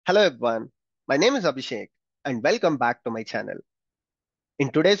Hello everyone, my name is Abhishek and welcome back to my channel.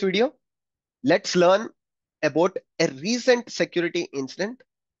 In today's video, let's learn about a recent security incident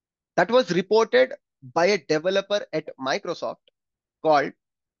that was reported by a developer at Microsoft called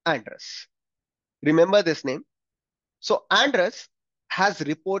Andres. Remember this name? So Andres has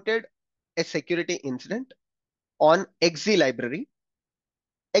reported a security incident on XZ library.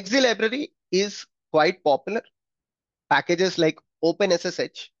 XZ library is quite popular. Packages like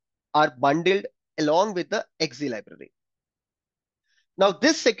OpenSSH are bundled along with the XZ library. Now,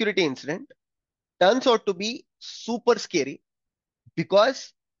 this security incident turns out to be super scary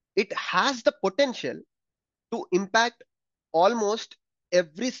because it has the potential to impact almost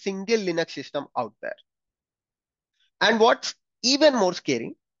every single Linux system out there. And what's even more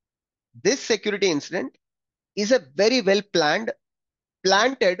scary, this security incident is a very well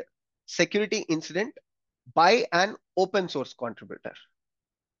planted security incident by an open source contributor.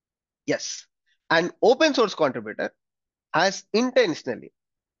 Yes, an open source contributor has intentionally,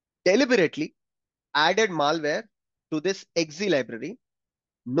 deliberately added malware to this exe library,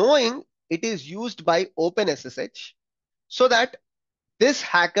 knowing it is used by OpenSSH, so that this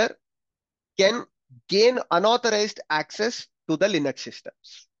hacker can gain unauthorized access to the Linux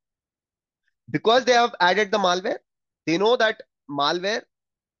systems. Because they have added the malware, they know that malware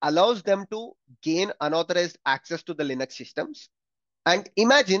allows them to gain unauthorized access to the Linux systems. And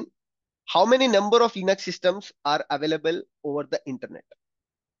imagine how many number of Linux systems are available over the internet.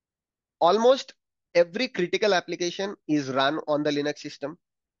 Almost every critical application is run on the Linux system.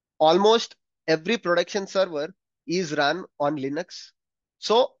 Almost every production server is run on Linux.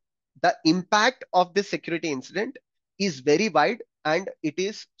 So the impact of this security incident is very wide and it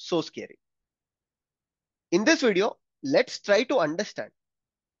is so scary. In this video, let's try to understand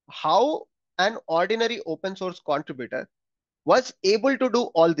how an ordinary open source contributor was able to do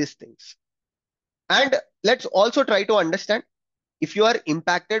all these things. And let's also try to understand if you are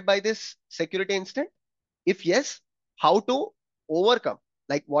impacted by this security incident. If yes, how to overcome,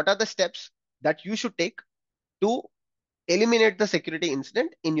 like what are the steps that you should take to eliminate the security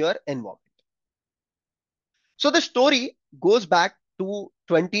incident in your environment. So the story goes back to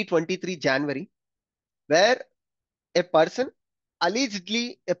 2023 January, where a person,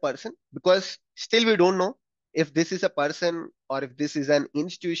 allegedly a person, because still we don't know if this is a person or if this is an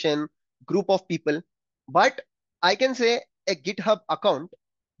institution, group of people, but I can say a GitHub account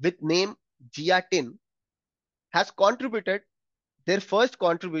with name Giatin has contributed their first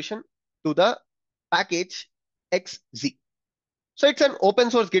contribution to the package XZ. So it's an open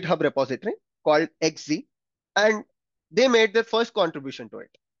source GitHub repository called XZ, and they made their first contribution to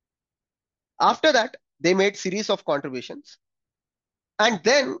it. After that, they made series of contributions, and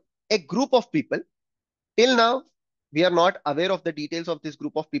then a group of people. Till now, we are not aware of the details of this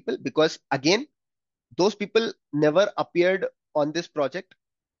group of people because again, those people never appeared on this project.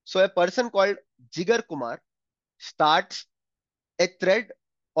 So a person called Jigar Kumar starts a thread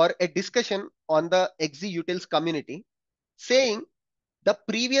or a discussion on the XZ utils community saying the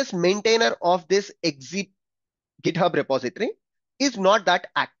previous maintainer of this XZ GitHub repository is not that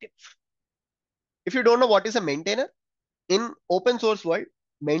active. If you don't know what is a maintainer, in open source world,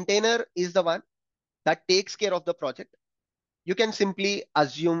 maintainer is the one that takes care of the project. You can simply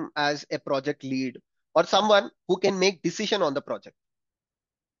assume as a project lead or someone who can make decision on the project.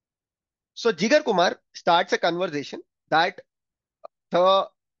 So Jigar Kumar starts a conversation that the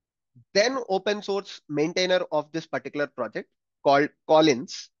then open source maintainer of this particular project called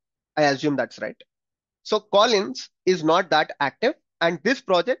Collins, I assume that's right. So Collins is not that active and this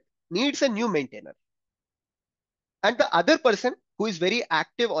project needs a new maintainer. And the other person who is very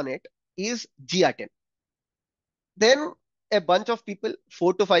active on it is Giatin. Then a bunch of people,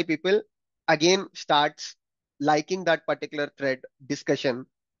 4 to 5 people, again starts liking that particular thread discussion.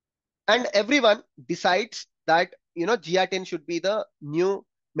 And everyone decides that, Giatin should be the new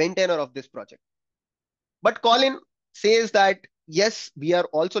maintainer of this project. But Colin says that, yes, we are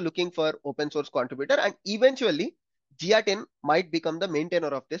also looking for open source contributor and eventually Giatin might become the maintainer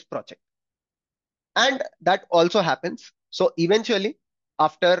of this project. And that also happens. So eventually,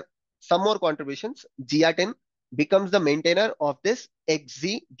 after some more contributions, Giatin becomes the maintainer of this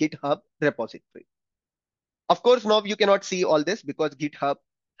XZ GitHub repository. Of course, now you cannot see all this because GitHub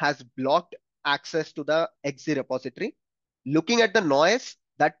has blocked access to the XZ repository. Looking at the noise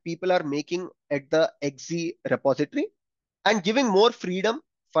that people are making at the XZ repository and giving more freedom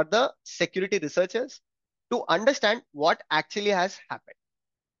for the security researchers to understand what actually has happened.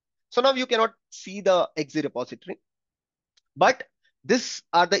 So now you cannot see the XZ repository, but these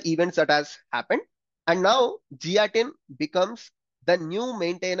are the events that has happened. And now Giatin becomes the new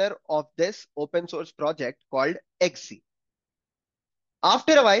maintainer of this open source project called XZ.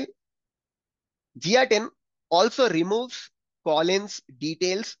 After a while, Gia10 also removes Colin's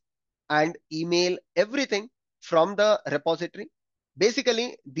details and email, everything from the repository.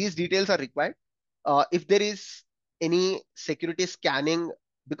 Basically, these details are required. If there is any security scanning,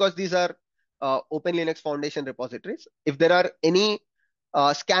 because these are Open Linux Foundation repositories, if there are any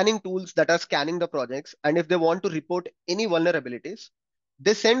scanning tools that are scanning the projects, and if they want to report any vulnerabilities,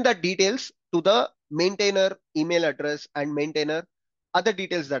 they send that details to the maintainer email address and maintainer other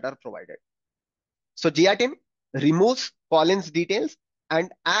details that are provided. So Gia10 removes Colin's details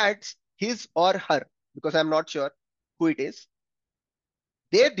and adds his or her, because I'm not sure who it is,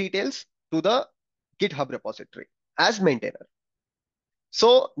 their details to the GitHub repository as maintainer.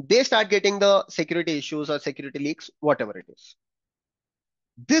 So they start getting the security issues or security leaks, whatever it is.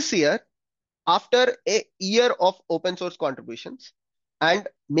 This year, after a year of open source contributions and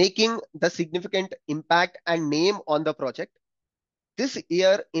making the significant impact and name on the project, this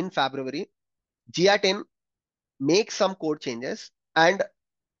year in February, Gia10 makes some code changes and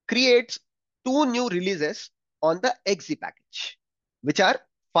creates two new releases on the XZ package, which are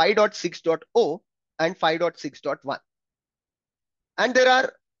 5.6.0 and 5.6.1. And there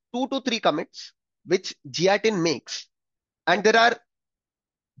are 2 to 3 commits which Gia10 makes. And there are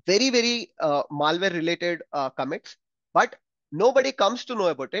very malware related commits, but nobody comes to know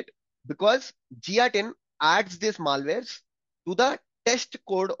about it because Gia10 adds these malwares to the test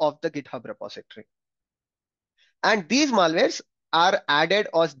code of the GitHub repository. And these malwares are added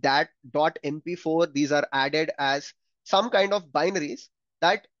as that .mp4. These are added as some kind of binaries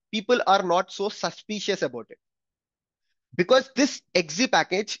that people are not so suspicious about it. Because this XZ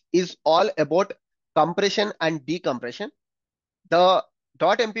package is all about compression and decompression, the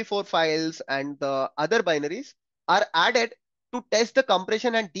 .mp4 files and the other binaries are added to test the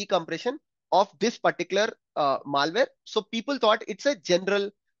compression and decompression of this particular malware. So people thought it's a general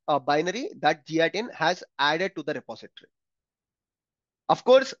binary that Gia10 has added to the repository. Of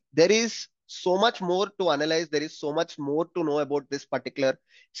course, there is so much more to analyze. There is so much more to know about this particular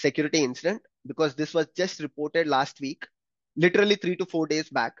security incident because this was just reported last week, literally 3 to 4 days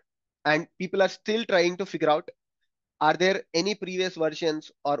back. And people are still trying to figure out, are there any previous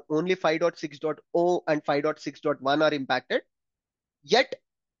versions or only 5.6.0 and 5.6.1 are impacted? Yet,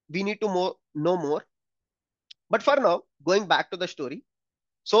 we need to know more. But for now, going back to the story,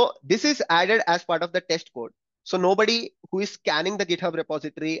 so this is added as part of the test code. So nobody who is scanning the GitHub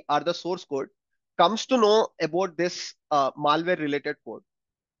repository or the source code comes to know about this malware related code.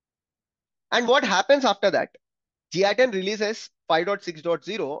 And what happens after that? Gia10 releases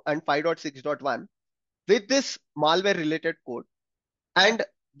 5.6.0 and 5.6.1 with this malware related code. And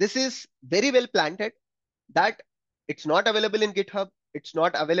this is very well planted that it's not available in GitHub. It's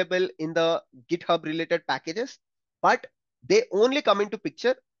not available in the GitHub related packages, but they only come into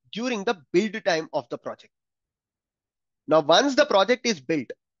picture during the build time of the project. Now, once the project is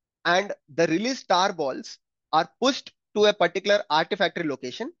built and the release tarballs are pushed to a particular Artifactory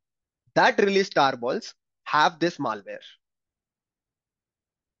location, that release tarballs have this malware.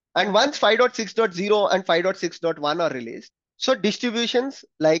 And once 5.6.0 and 5.6.1 are released, so distributions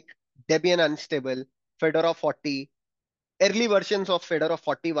like Debian Unstable, Fedora 40, early versions of Fedora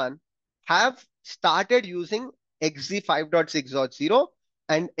 41 have started using XZ 5.6.0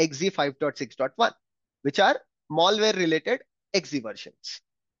 and XZ 5.6.1, which are malware related XZ versions.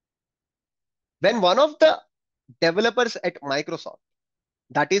 When one of the developers at Microsoft,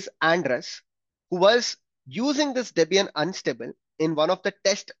 that is Andres, who was using this Debian Unstable in one of the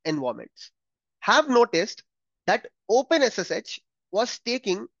test environments, have noticed that OpenSSH was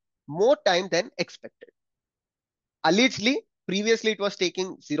taking more time than expected. Allegedly, previously it was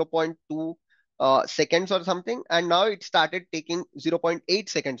taking 0.2 seconds or something, and now it started taking 0.8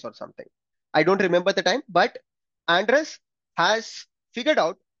 seconds or something. I don't remember the time, but Andres has figured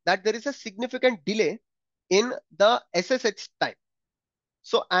out that there is a significant delay in the SSH time.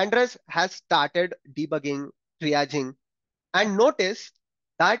 So Andres has started debugging, triaging, and noticed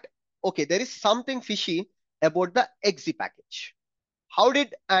that, okay, there is something fishy about the XZ package. How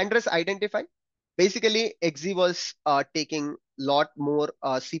did Andres identify? Basically, XZ was taking a lot more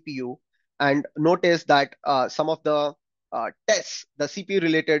CPU and noticed that some of the tests, the CPU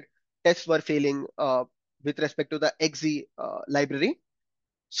related tests were failing with respect to the XZ library.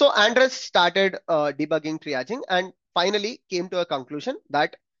 So Andres started debugging, triaging, and finally came to a conclusion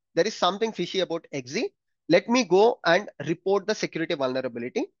that there is something fishy about XZ. Let me go and report the security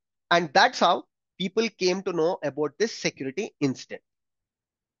vulnerability. And that's how people came to know about this security incident.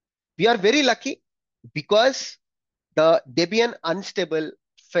 We are very lucky because The Debian unstable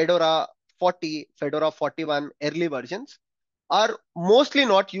Fedora 40, Fedora 41 early versions are mostly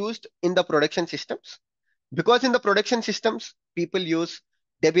not used in the production systems, because in the production systems, people use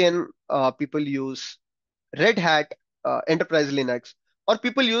Debian, people use Red Hat, Enterprise Linux, or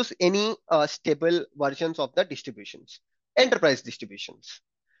people use any stable versions of the distributions, enterprise distributions.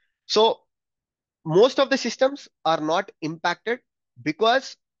 So most of the systems are not impacted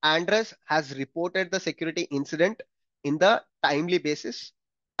because Andres has reported the security incident in the timely basis.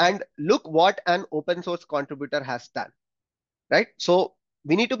 And look what an open source contributor has done, right? So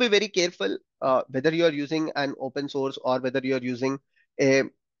we need to be very careful whether you're using an open source or whether you're using a,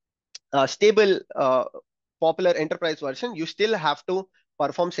 a stable, popular enterprise version. You still have to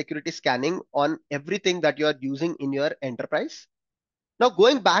perform security scanning on everything that you are using in your enterprise. Now,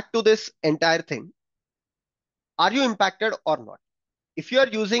 going back to this entire thing, are you impacted or not? If you are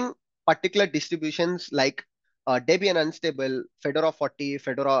using particular distributions like Debian Unstable, Fedora 40,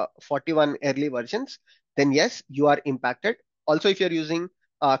 Fedora 41 early versions, then yes, you are impacted. Also, if you're using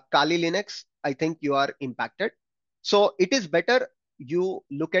Kali Linux, I think you are impacted. So it is better you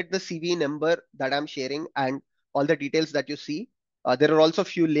look at the CV number that I'm sharing and all the details that you see. There are also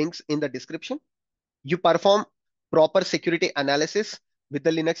few links in the description. You perform proper security analysis with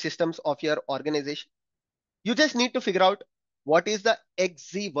the Linux systems of your organization. You just need to figure out what is the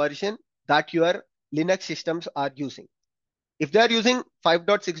XZ version that your Linux systems are using. If they are using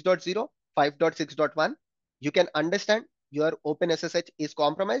 5.6.0, 5.6.1, you can understand your OpenSSH is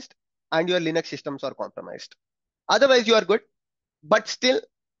compromised and your Linux systems are compromised. Otherwise, you are good, but still,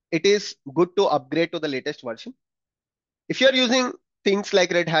 it is good to upgrade to the latest version. If you are using things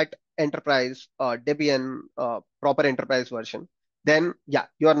like Red Hat Enterprise, Debian, proper enterprise version, then yeah,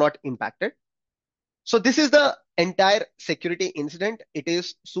 you are not impacted. So this is the entire security incident. It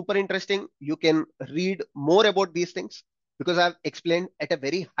is super interesting. You can read more about these things because I've explained at a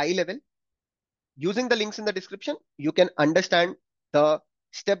very high level. Using the links in the description, you can understand the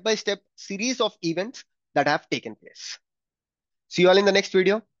step-by-step series of events that have taken place. See you all in the next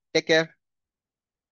video. Take care.